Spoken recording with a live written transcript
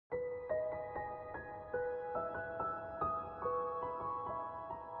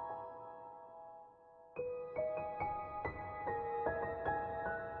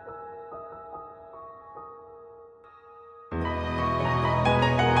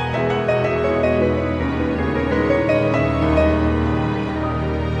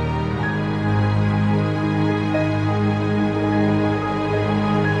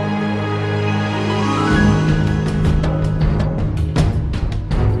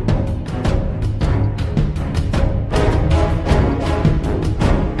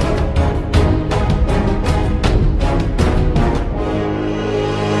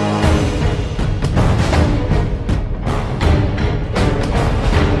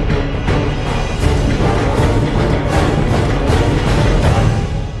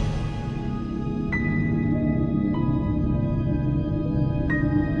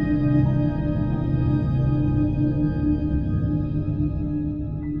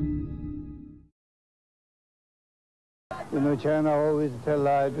China always tell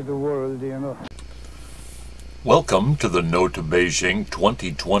lies to the world, Welcome to the No to Beijing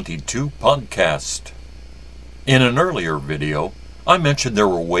 2022 podcast. In an earlier video, I mentioned there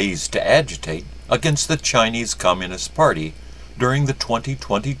were ways to agitate against the Chinese Communist Party during the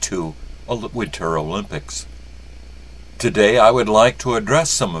 2022 Winter Olympics. Today I would like to address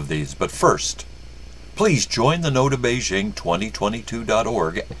some of these, but first, please join the No to Beijing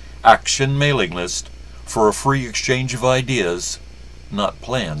 2022.org action mailing list for a free exchange of ideas, not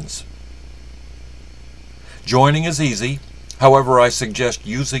plans. Joining is easy, however I suggest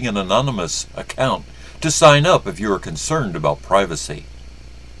using an anonymous account to sign up if you are concerned about privacy.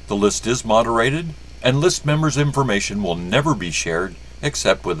 The list is moderated, and list members' information will never be shared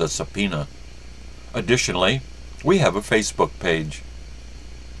except with a subpoena. Additionally, we have a Facebook page.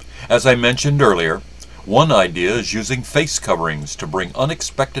 As I mentioned earlier, one idea is using face coverings to bring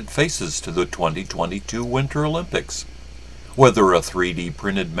unexpected faces to the 2022 Winter Olympics. Whether a 3D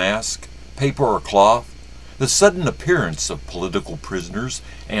printed mask, paper or cloth, the sudden appearance of political prisoners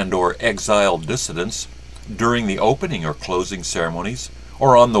and/or exiled dissidents during the opening or closing ceremonies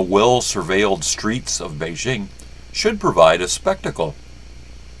or on the well-surveilled streets of Beijing should provide a spectacle.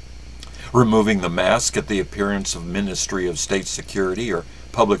 Removing the mask at the appearance of Ministry of State Security or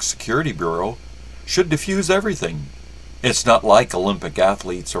Public Security Bureau should diffuse everything. It's not like Olympic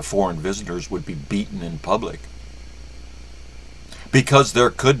athletes or foreign visitors would be beaten in public. Because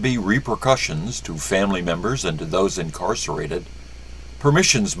there could be repercussions to family members and to those incarcerated,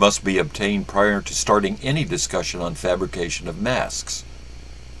 permissions must be obtained prior to starting any discussion on fabrication of masks.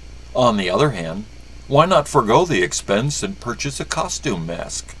 On the other hand, why not forego the expense and purchase a costume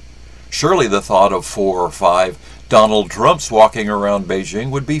mask? Surely the thought of 4 or 5 Donald Trumps walking around Beijing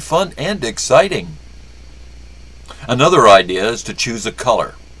would be fun and exciting. Another idea is to choose a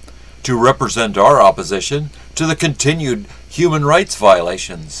color to represent our opposition to the continued human rights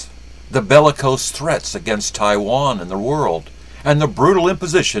violations, the bellicose threats against Taiwan and the world, and the brutal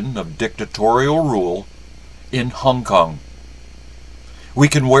imposition of dictatorial rule in Hong Kong. We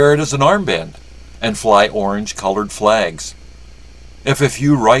can wear it as an armband and fly orange-colored flags. If a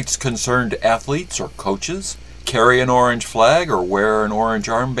few rights-concerned athletes or coaches carry an orange flag or wear an orange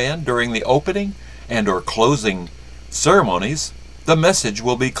armband during the opening and or closing ceremonies, the message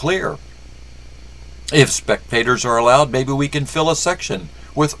will be clear. If spectators are allowed, maybe we can fill a section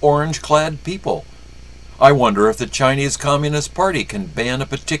with orange-clad people. I wonder if the Chinese Communist Party can ban a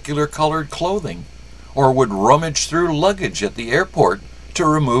particular colored clothing, or would rummage through luggage at the airport to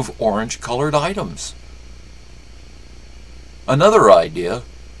remove orange-colored items. Another idea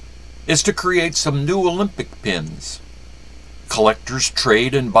is to create some new Olympic pins. Collectors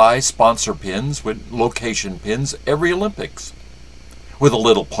trade and buy sponsor pins with location pins every Olympics. With a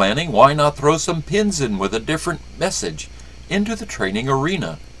little planning, why not throw some pins in with a different message into the training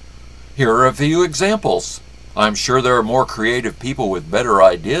arena? Here are a few examples. I'm sure there are more creative people with better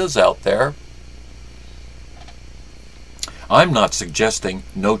ideas out there. I'm not suggesting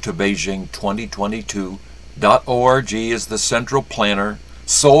No to Beijing 2022.org is the central planner,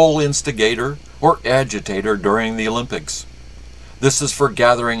 sole instigator, or agitator during the Olympics. This is for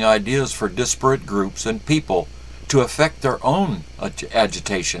gathering ideas for disparate groups and people to affect their own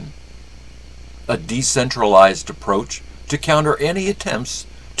agitation. A decentralized approach to counter any attempts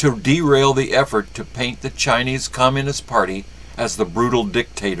to derail the effort to paint the Chinese Communist Party as the brutal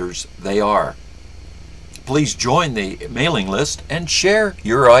dictators they are. Please join the mailing list and share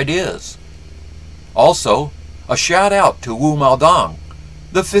your ideas. Also, a shout out to Wu Maodong,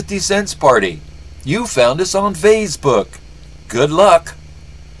 the 50 Cents Party. You found us on Facebook. Good luck.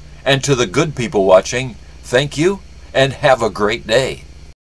 And to the good people watching, thank you and have a great day.